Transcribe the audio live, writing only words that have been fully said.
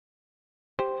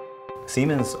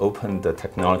Siemens opened the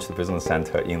Technology Business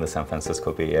Center in the San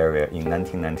Francisco Bay Area in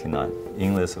 1999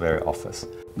 in this very office.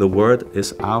 The word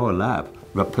is our lab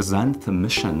represents the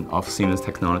mission of Siemens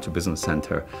Technology Business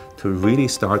Center to really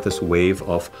start this wave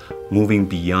of moving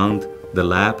beyond the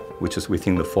lab, which is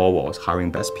within the four walls, hiring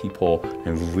best people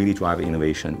and really drive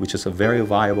innovation, which is a very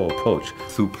viable approach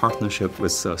through partnership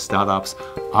with startups,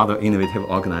 other innovative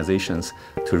organizations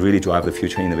to really drive the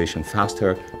future innovation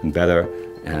faster and better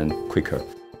and quicker.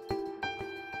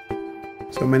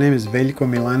 So my name is Veljko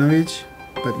Milanovic,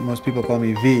 but most people call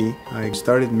me V. I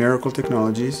started Mirrorcle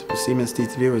Technologies. Siemens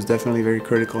TTB was definitely very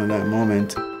critical in that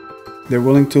moment. They're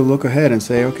willing to look ahead and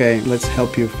say, okay, let's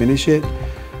help you finish it.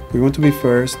 We want to be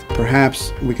first.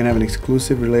 Perhaps we can have an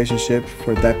exclusive relationship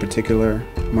for that particular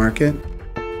market.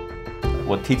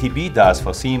 What TTB does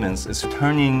for Siemens is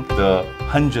turning the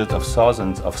hundreds of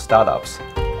thousands of startups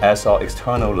as our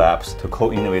external labs to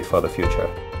co-innovate for the future.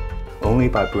 Only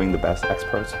by bringing the best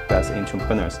experts, best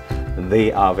entrepreneurs,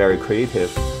 they are very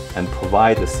creative and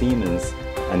provide the Siemens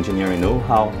engineering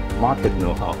know-how, market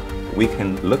know-how, we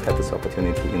can look at this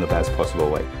opportunity in the best possible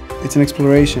way. It's an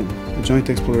exploration, a joint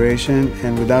exploration,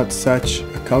 and without such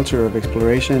a culture of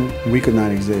exploration, we could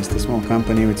not exist. A small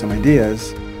company with some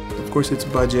ideas. Of course it's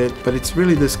budget, but it's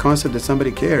really this concept that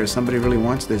somebody cares, somebody really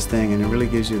wants this thing, and it really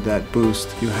gives you that boost.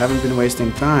 You haven't been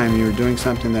wasting time, you're doing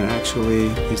something that actually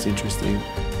is interesting.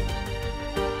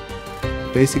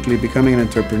 Basically, becoming an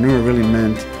entrepreneur really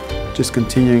meant just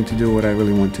continuing to do what I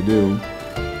really want to do,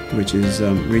 which is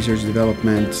research,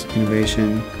 development,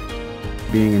 innovation,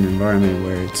 being in an environment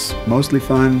where it's mostly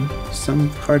fun, some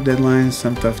hard deadlines,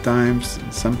 some tough times,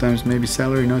 sometimes maybe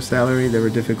salary, no salary. There were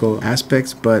difficult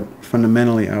aspects, but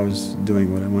fundamentally I was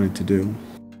doing what I wanted to do.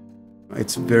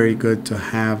 It's very good to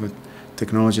have a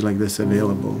technology like this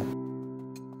available.